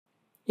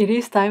It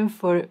is time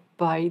for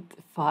bite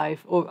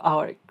 5 of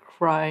our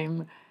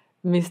crime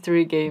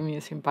mystery game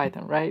using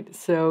Python, right?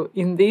 So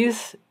in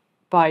this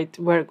bite,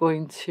 we're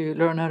going to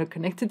learn how to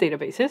connect to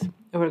databases,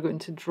 and we're going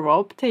to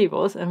drop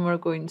tables, and we're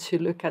going to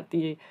look at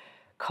the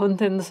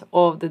contents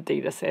of the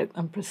dataset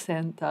and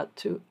present that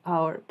to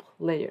our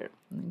player.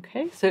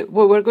 Okay, so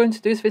what we're going to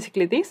do is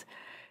basically this.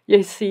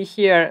 You see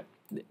here,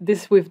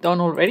 this we've done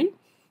already.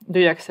 Do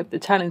you accept the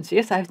challenge?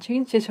 Yes, I've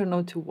changed yes or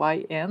no to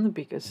YN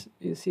because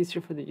it's easier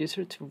for the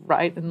user to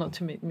write and not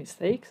to make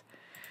mistakes.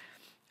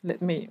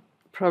 Let me,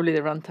 probably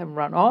the runtime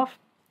run off.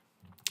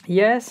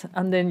 Yes,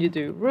 and then you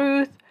do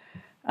root,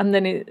 and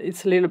then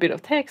it's a little bit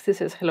of text. It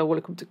says, hello,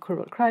 welcome to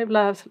Curbal Crime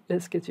Labs.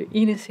 Let's get you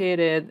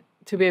initiated.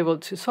 To be able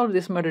to solve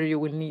this murder, you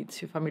will need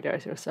to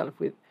familiarize yourself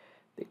with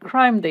the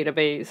crime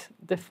database.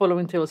 The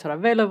following tables are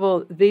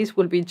available. These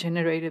will be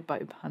generated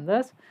by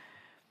Pandas.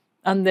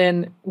 And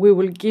then we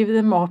will give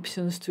them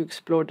options to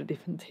explore the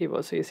different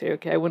tables. So you say,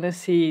 okay, I want to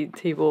see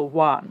table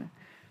 1.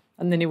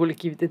 And then it will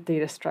give the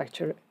data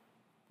structure.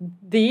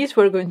 These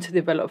we're going to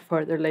develop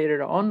further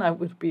later on. It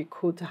would be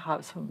cool to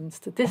have some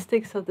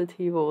statistics of the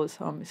table,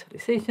 some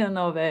visualization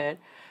of it,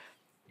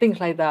 things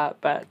like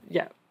that. But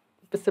yeah,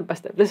 step by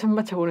step. There's so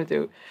much I want to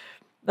do.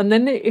 And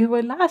then it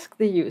will ask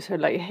the user,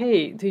 like,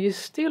 hey, do you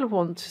still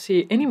want to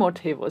see any more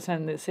tables?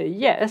 And they say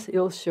yes.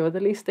 It'll show the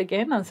list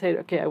again and say,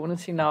 okay, I want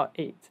to see now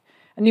 8.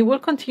 And it will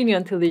continue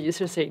until the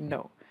user says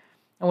no.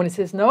 And when it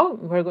says no,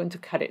 we're going to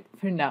cut it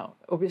for now.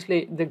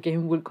 Obviously, the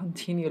game will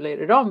continue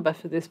later on, but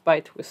for this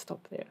bite, we'll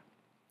stop there.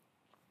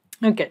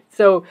 Okay,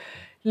 so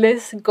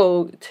let's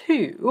go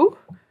to,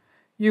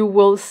 you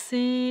will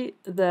see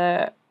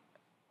the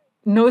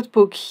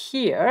notebook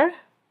here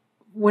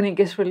when it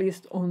gets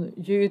released on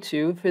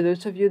YouTube. For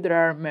those of you that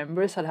are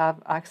members that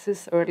have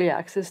access, early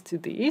access to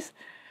these,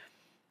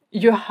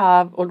 you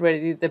have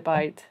already the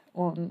bite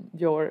on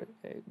your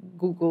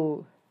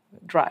Google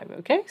Drive,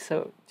 okay?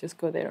 So just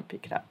go there and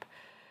pick it up.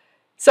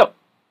 So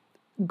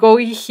go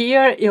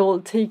here, it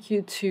will take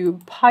you to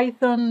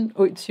Python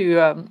or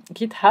to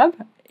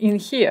GitHub. In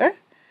here,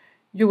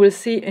 you will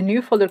see a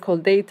new folder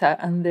called data,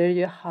 and there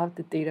you have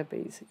the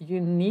database. You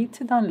need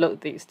to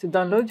download this. To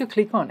download, you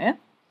click on it,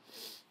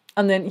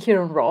 and then here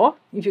on raw,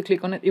 if you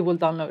click on it, it will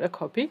download a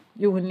copy.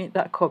 You will need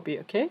that copy,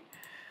 okay?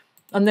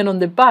 And then on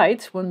the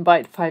bytes, when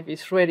byte 5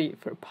 is ready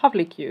for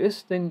public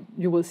use, then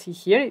you will see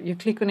here, you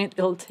click on it,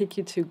 it'll take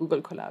you to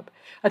Google Colab.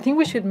 I think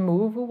we should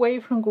move away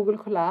from Google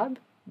Colab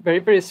very,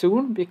 very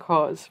soon,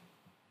 because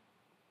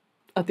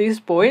at this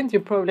point, you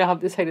probably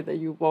have decided that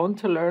you want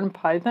to learn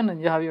Python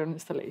and you have your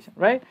installation,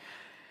 right?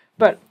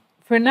 But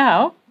for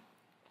now,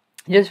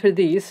 just for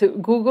this, so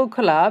Google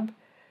Colab,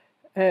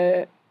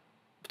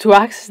 to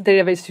access the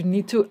database, you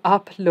need to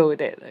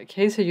upload it,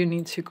 okay? So you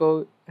need to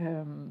go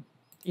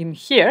in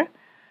here,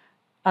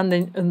 and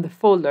then in the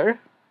folder,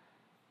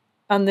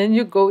 and then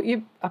you go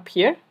up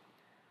here,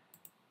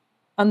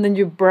 and then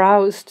you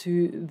browse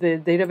to the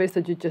database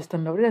that you just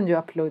downloaded and you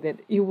upload it.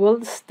 It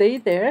will stay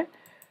there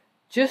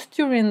just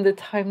during the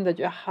time that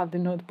you have the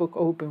notebook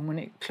open. When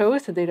it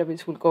closes, the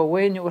database will go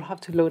away and you will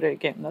have to load it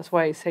again. That's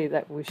why I say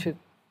that we should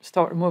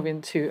start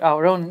moving to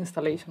our own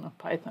installation of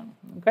Python,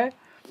 okay?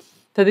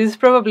 So this is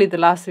probably the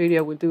last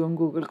video we'll do on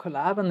Google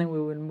Colab, and then we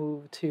will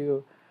move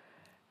to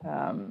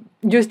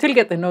you still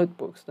get the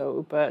notebooks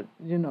though, but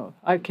you know,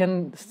 I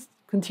can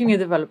continue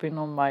developing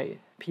on my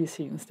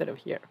PC instead of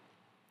here.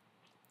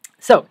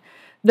 So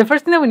the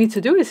first thing that we need to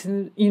do is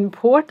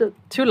import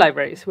 2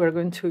 libraries. We're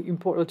going to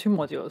import 2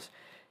 modules.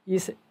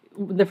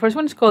 The first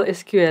one is called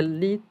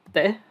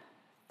SQLite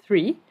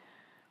 3.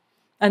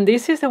 And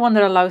this is the one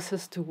that allows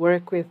us to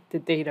work with the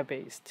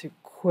database, to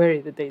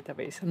query the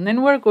database. And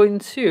then we're going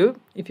to,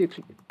 if you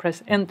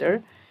press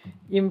enter,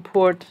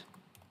 import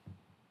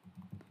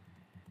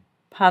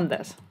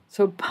Pandas.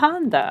 So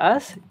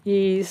Pandas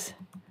is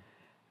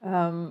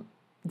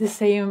the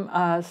same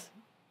as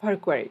Power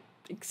Query,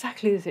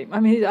 exactly the same.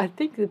 I mean, I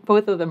think that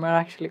both of them are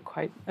actually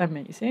quite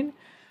amazing.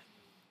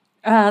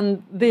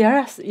 And they are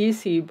as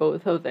easy,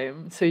 both of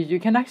them. So you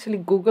can actually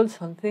Google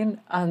something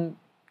and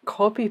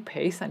copy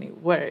paste and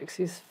it works.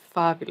 It's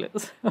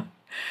fabulous.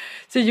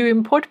 So you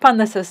import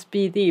Pandas as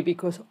PD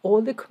because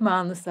all the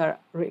commands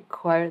that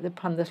require the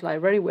Pandas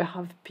library will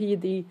have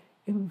PD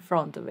in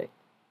front of it.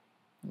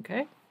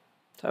 Okay?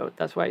 So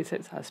that's why it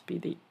says as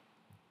PD.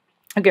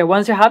 Okay,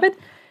 once you have it,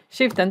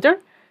 shift enter.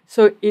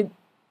 So it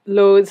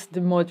loads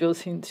the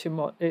modules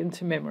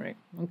into memory.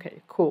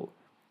 Okay, cool.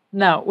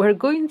 Now we're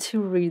going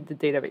to read the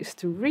database.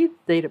 To read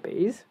the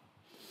database,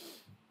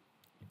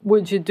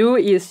 what you do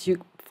is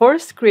you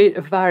first create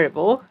a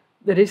variable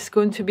that is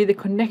going to be the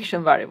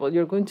connection variable.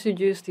 You're going to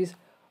use this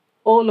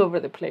all over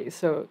the place.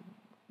 So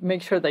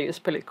make sure that you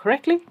spell it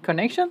correctly,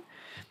 connection.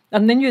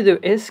 And then you do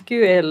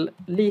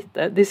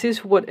SQLite. This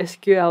is what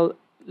SQL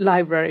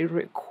library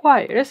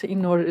requires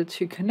in order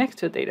to connect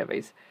to a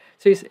database.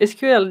 So it's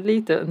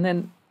SQLite, and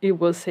then it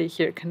will say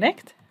here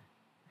connect.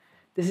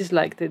 This is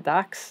like the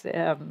DAX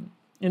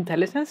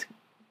intelligence,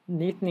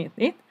 neat.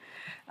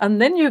 And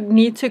then you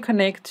need to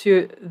connect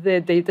to the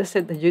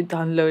dataset that you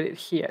downloaded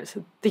here,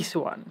 so this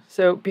one.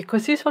 So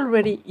because it's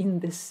already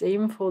in the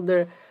same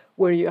folder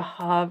where you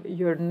have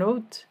your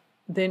note,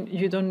 then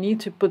you don't need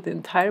to put the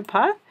entire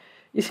path.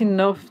 It's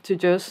enough to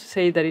just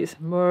say that it's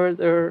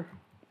murder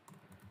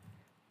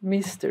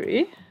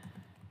mystery.db.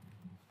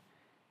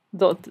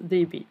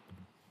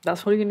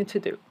 That's all you need to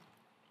do.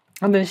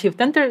 And then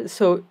Shift Enter,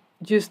 so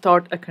you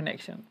start a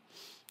connection.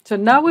 So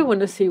now we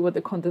want to see what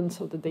the contents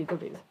of the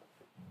database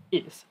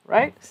is,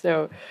 right?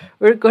 So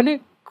we're going to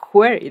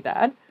query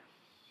that.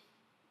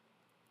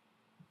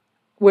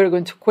 We're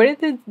going to query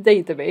the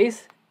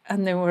database,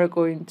 and then we're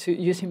going to,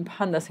 using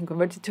Pandas, and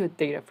convert it to a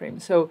data frame.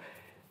 So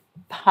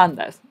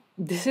Pandas,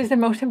 this is the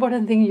most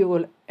important thing you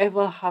will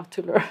ever have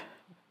to learn.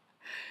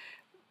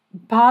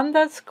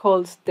 Pandas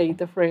calls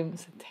data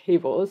frames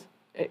tables.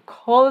 It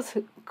calls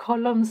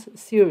columns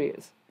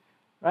series,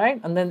 right?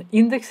 And then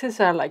indexes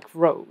are like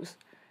rows.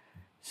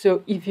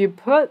 So if you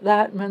put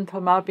that mental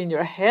map in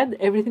your head,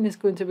 everything is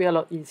going to be a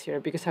lot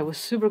easier, because I was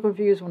super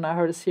confused when I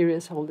heard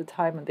series all the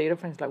time and data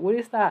frames. Like, what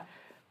is that?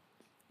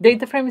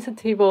 Data frame is a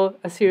table,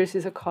 a series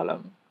is a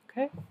column.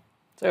 Okay.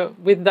 So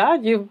with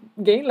that, you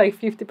gain like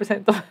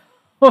 50%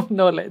 of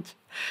knowledge.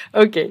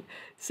 Okay.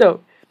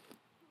 So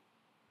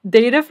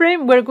data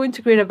frame, we're going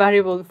to create a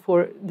variable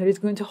that is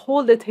going to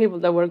hold the table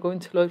that we're going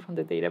to load from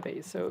the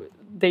database. So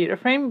data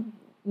frame,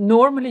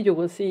 normally you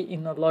will see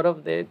in a lot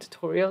of the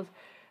tutorials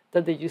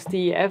that they use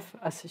df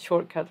as a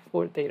shortcut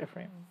for data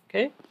frame.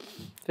 Okay,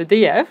 so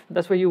df,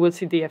 that's where you will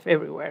see df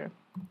everywhere.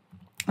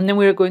 And then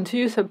we're going to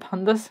use a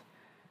pandas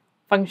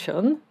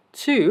function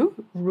to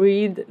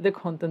read the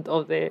content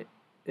of the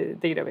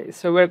database.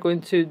 So we're going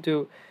to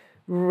do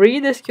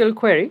read SQL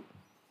query,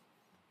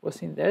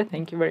 was in there,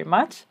 thank you very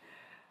much.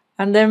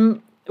 And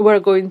then we're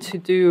going to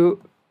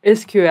do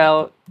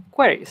SQL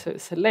query. So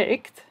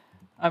select,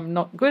 I'm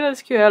not good at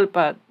SQL,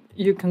 but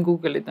you can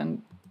Google it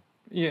and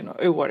you know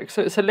it works.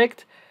 So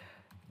select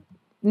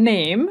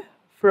name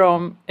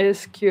from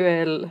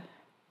SQLite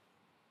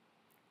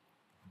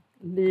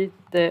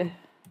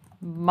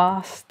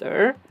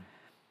master,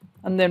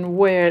 and then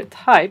where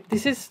type.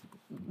 This is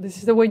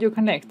the way you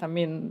connect. I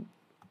mean,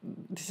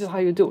 this is how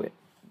you do it.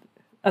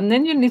 And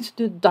then you need to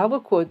do double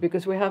quote,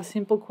 because we have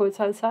simple quotes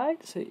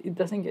outside, so it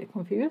doesn't get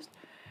confused.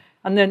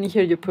 And then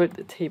here you put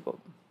the table.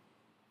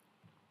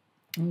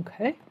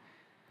 Okay.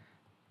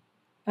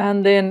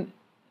 And then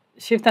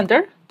Shift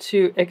Enter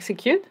to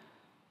execute.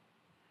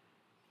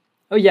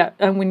 Oh yeah,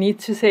 and we need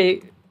to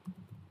say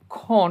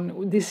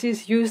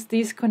use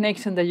this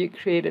connection that you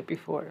created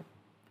before.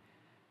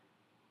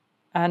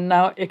 And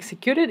now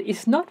executed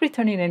is not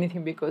returning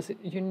anything, because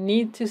you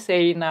need to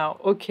say now,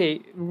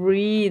 okay,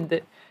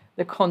 read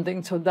the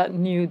contents of that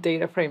new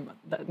data frame,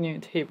 that new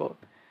table.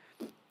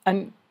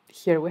 And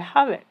here we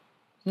have it.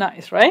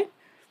 Nice, right?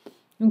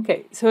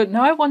 Okay, so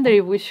now I wonder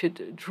if we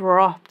should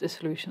drop the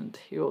solution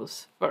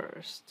tables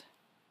first.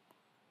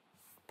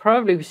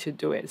 Probably we should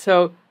do it.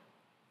 So,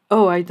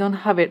 oh, I don't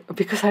have it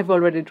because I've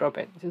already dropped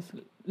it. Just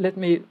let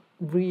me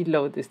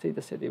reload this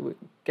data set. It will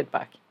get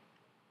back.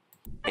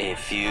 A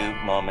few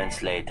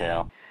moments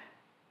later.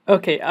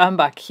 Okay, I'm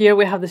back. Here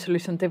we have the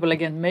solution table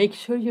again. Make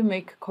sure you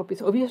make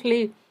copies.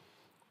 Obviously,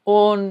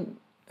 on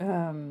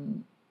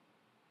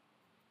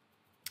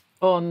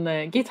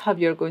GitHub,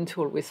 you're going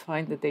to always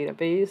find the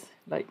database,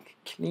 like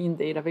clean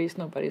database.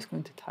 Nobody's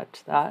going to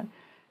touch that.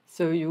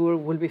 So you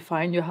will be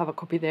fine. You have a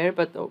copy there,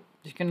 but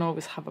you can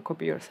always have a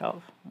copy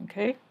yourself.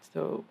 Okay,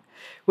 so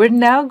we're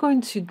now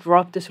going to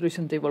drop the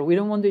solution table. We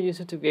don't want the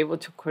user to be able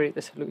to query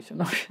the solution,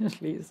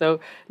 obviously.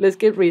 So let's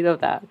get rid of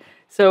that.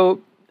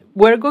 So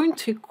we're going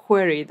to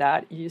query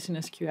that using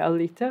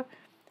SQLite.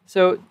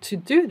 So to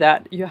do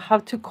that, you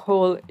have to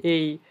call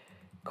a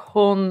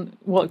con.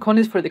 Well, con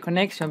is for the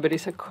connection, but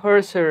it's a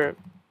cursor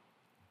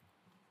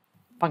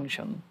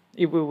function,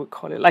 if we would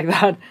call it like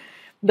that,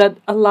 that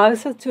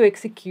allows us to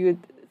execute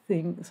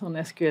things on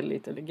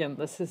SQLite. Again,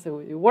 this is the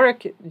way it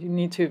works. You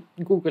need to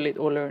Google it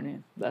or learn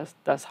it.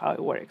 That's how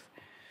it works.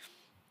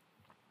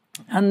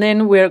 And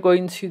then we're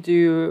going to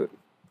do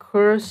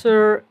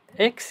cursor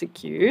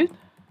execute.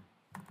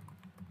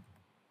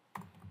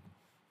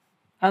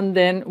 And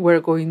then we're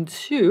going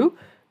to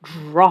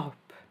drop.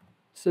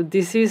 So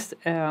this is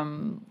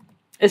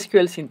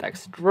SQL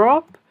syntax.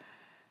 Drop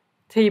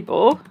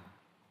table.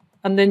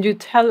 And then you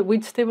tell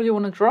which table you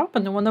want to drop.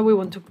 And the one that we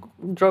want to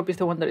drop is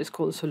the one that is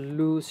called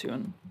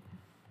solution.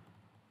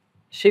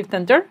 Shift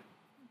Enter.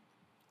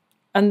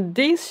 And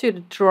this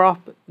should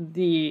drop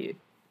the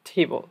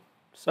table.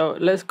 So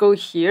let's go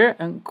here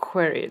and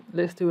query it.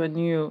 Let's do a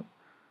new.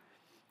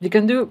 You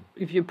can do,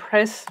 if you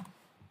press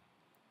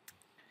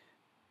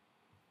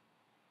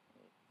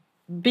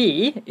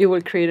B, it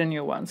will create a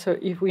new one. So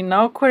if we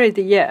now query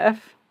the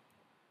F,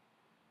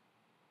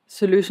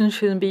 solution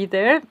shouldn't be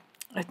there.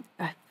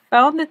 I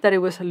found it that it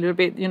was a little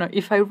bit,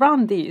 if I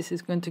run this,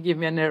 it's going to give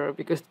me an error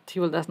because the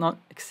table does not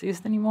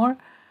exist anymore.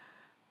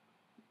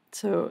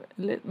 So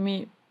let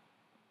me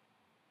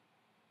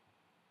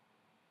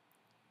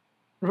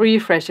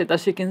refresh it.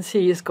 As you can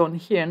see, it's gone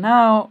here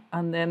now,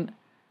 and then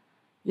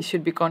It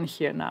should be gone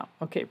here now.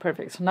 Okay,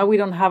 perfect. So now we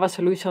don't have a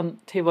solution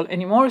table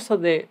anymore, so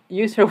the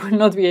user will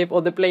not be able,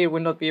 the player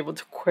will not be able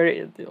to query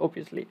it,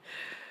 obviously.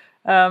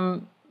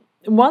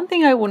 One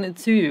thing I wanted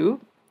to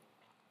do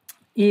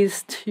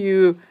is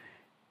to,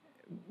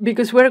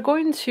 because we're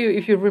going to,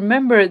 if you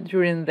remember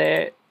during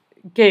the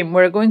game,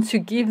 we're going to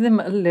give them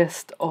a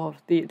list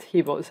of the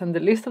tables, and the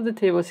list of the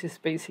tables is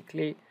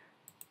basically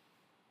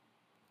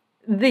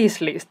this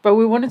list, but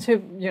we wanted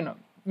to,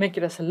 make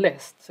it as a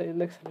list, so it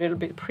looks a little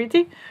bit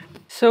pretty.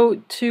 So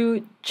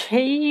to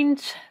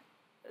change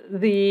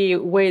the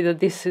way that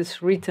this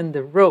is written,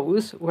 the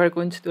rows, we're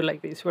going to do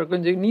like this. We're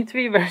going to need to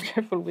be very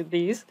careful with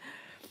these.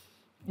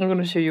 I'm going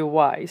to show you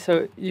why.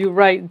 So you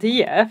write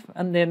df,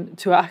 and then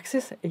to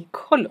access a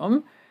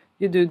column,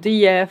 you do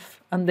df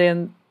and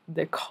then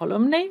the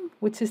column name,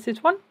 which is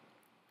this one.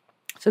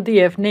 So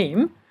df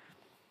name,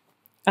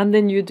 and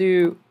then you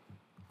do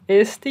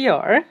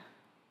str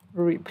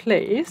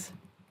replace,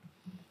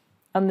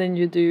 and then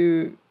you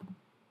do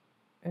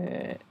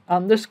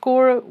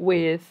underscore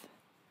with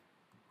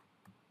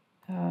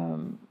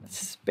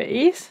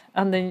space,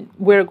 and then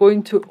we're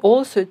going to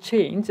also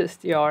change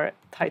str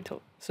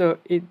title, so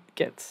it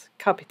gets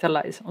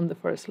capitalized on the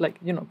first,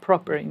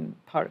 proper in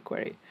Power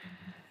Query.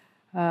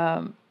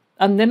 And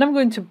then I'm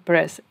going to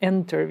press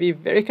enter, be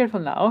very careful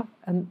now,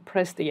 and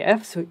press the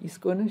F, so it's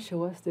going to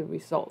show us the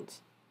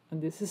results.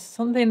 And this is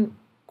something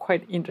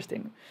quite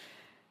interesting.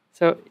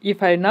 So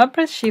if I now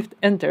press shift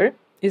enter,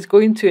 it's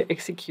going to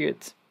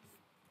execute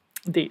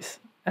this,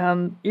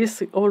 and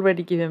it's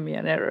already giving me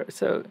an error.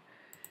 So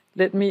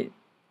let me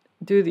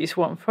do this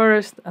one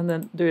first and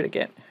then do it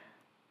again.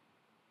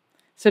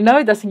 So now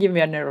it doesn't give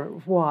me an error.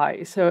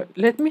 Why? So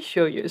let me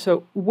show you.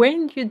 So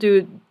when you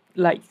do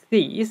like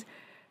this,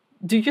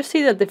 do you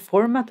see that the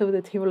format of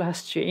the table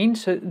has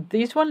changed? So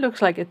this one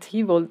looks like a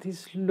table.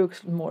 This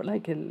looks more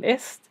like a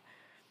list.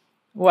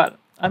 Well,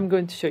 I'm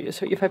going to show you.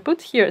 So if I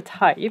put here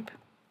type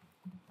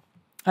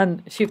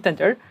and shift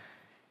enter,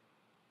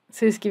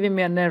 so it's giving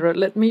me an error.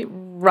 Let me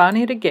run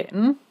it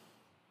again.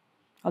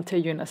 I'll tell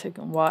you in a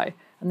second why.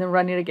 And then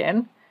run it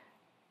again.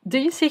 Do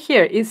you see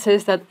here? It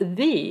says that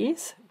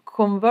this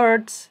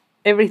converts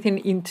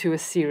everything into a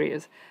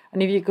series.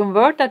 And if you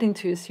convert that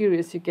into a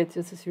series, you get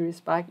just a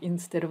series back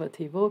instead of a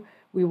table.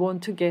 We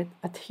want to get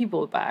a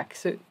table back.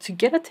 So to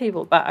get a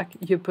table back,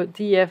 you put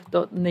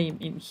df.name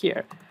in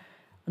here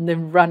and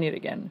then run it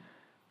again.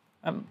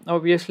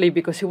 Obviously,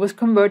 because it was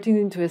converting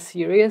into a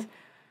series,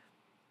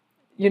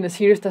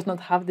 series does not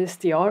have this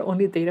str,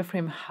 only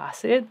dataframe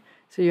has it.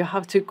 So you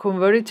have to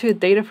convert it to a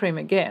dataframe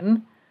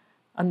again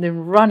and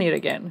then run it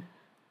again.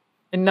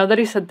 And now that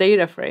it's a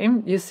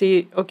dataframe, you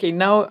see, okay,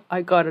 now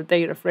I got a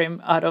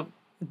dataframe out of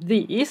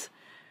these.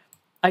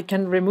 I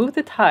can remove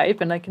the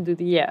type and I can do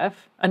the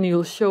F, and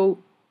it'll show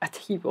a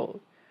table.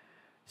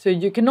 So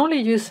you can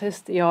only use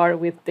str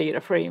with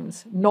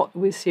dataframes, not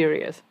with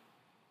series.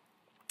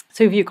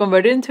 So if you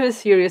convert it into a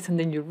series and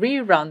then you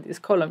rerun this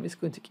column, it's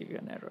going to give you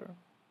an error.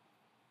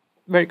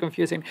 Very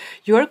confusing.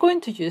 You are going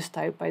to use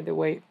type, by the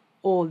way,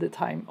 all the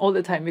time,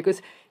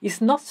 because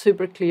it's not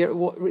super clear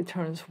what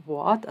returns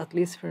what, at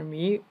least for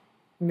me,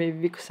 maybe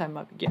because I'm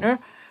a beginner.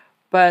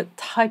 But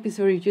type is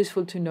very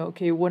useful to know,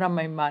 okay, what am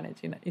I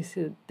managing? Is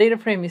it a data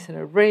frame? Is it an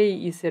array?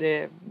 Is it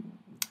a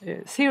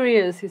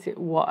series? Is it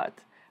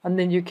what? And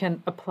then you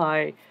can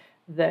apply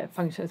the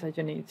functions that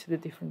you need to the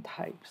different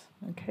types,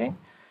 okay?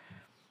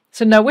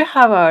 So now we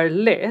have our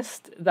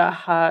list that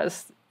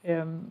has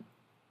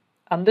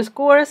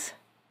underscores,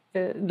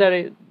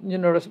 that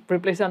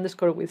replace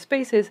underscore with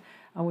spaces,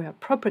 and we have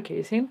proper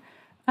casing.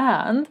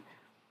 And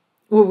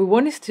what we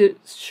want is to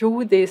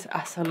show this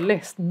as a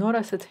list, not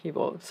as a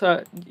table.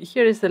 So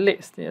here is the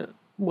list.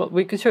 Well,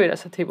 we could show it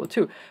as a table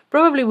too.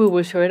 Probably we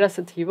will show it as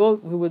a table.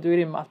 We will do it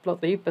in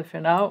Matplotlib, but for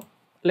now,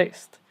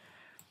 list.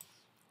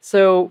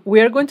 So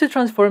we are going to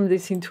transform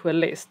this into a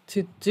list.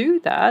 To do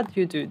that,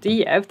 you do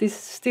df. This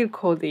is still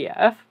called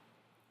df.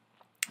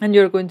 And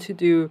you're going to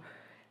do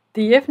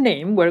df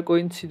name. We're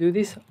going to do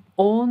this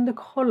on the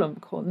column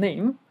called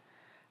name.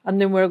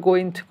 And then we're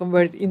going to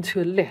convert it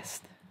into a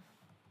list.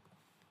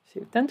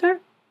 Shift enter.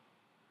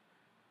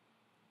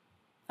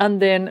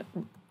 And then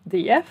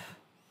df.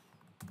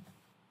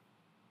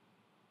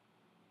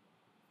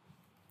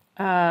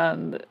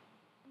 And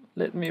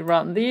let me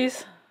run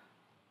these.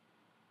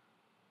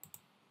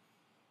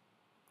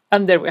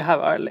 And there we have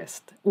our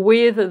list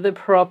with the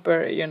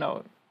proper,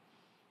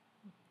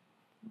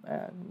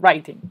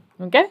 writing.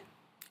 Okay,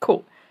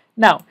 cool.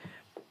 Now,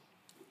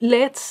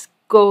 let's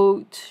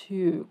go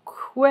to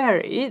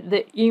query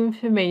the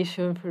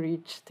information for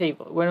each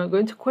table. We're not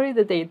going to query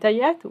the data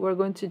yet. We're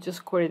going to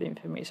just query the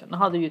information.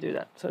 How do you do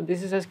that? So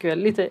this is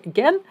SQLite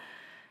again,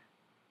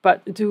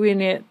 but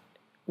doing it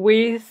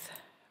with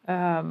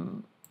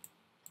Pandas.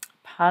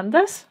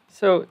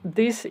 So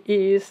this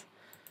is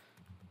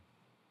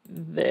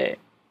the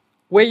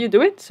way you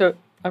do it. So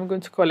I'm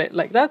going to call it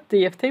like that,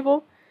 df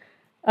table,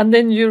 and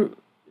then you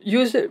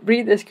use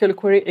read SQL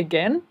query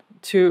again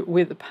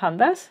with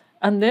Pandas,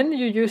 and then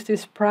you use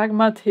this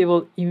pragma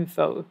table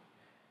info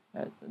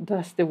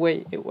That's the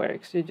way it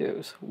works. You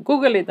just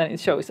Google it and it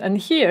shows. And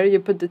here you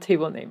put the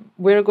table name.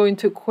 We're going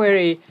to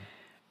query,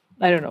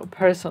 I don't know,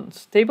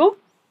 persons table.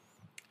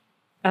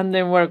 And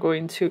then we're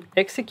going to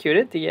execute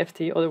it, the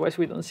FT, otherwise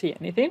we don't see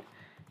anything.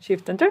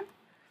 Shift enter.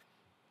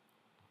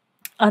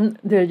 And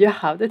there you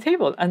have the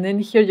table. And then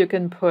here you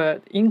can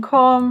put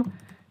income.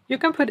 You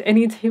can put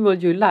any table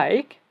you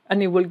like,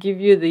 and it will give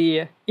you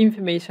the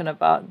information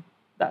about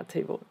that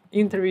table.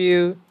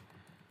 Interview.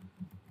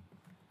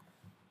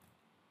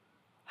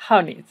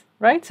 How neat,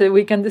 right? So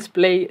we can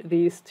display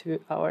these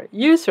to our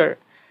user.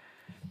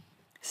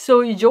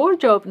 So your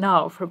job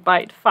now for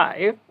byte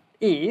 5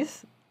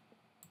 is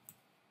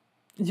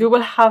you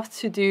will have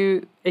to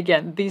do,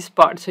 again, this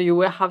part. So you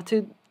will have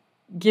to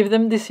give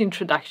them this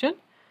introduction,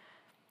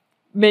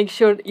 make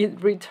sure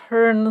it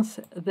returns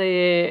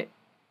the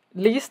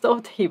list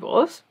of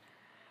tables,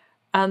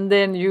 and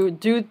then you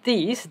do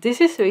this. This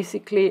is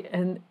basically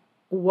an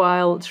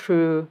while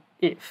true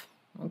if.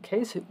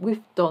 Okay, so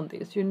we've done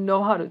this. You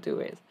know how to do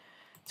it.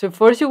 So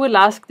first you will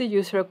ask the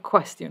user a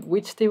question.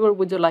 Which table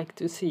would you like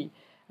to see?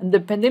 And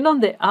depending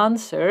on the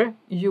answer,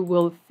 you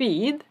will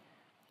feed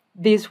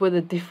this with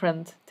a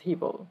different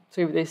table.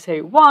 So if they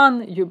say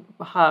 1, you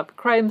have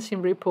crime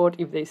scene report.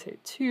 If they say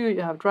 2,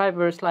 you have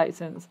driver's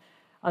license,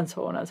 and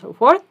so on and so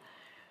forth.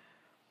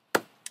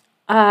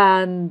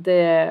 And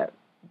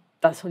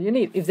that's all you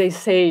need. If they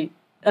say,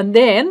 and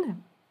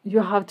then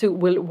you have to,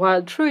 well,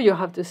 while true, you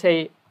have to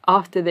say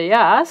after they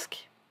ask,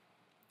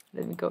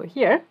 let me go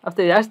here.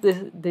 After they ask,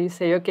 they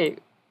say, okay,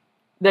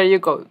 there you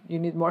go. You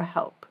need more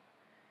help.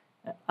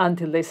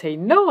 Until they say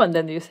no, and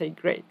then you say,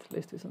 great,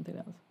 let's do something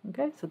else.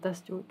 Okay, so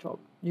that's your job.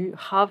 You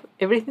have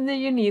everything that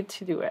you need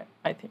to do it,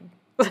 I think.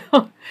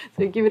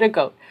 So give it a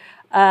go.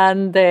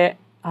 And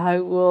I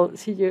will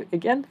see you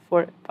again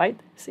for byte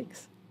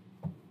 6.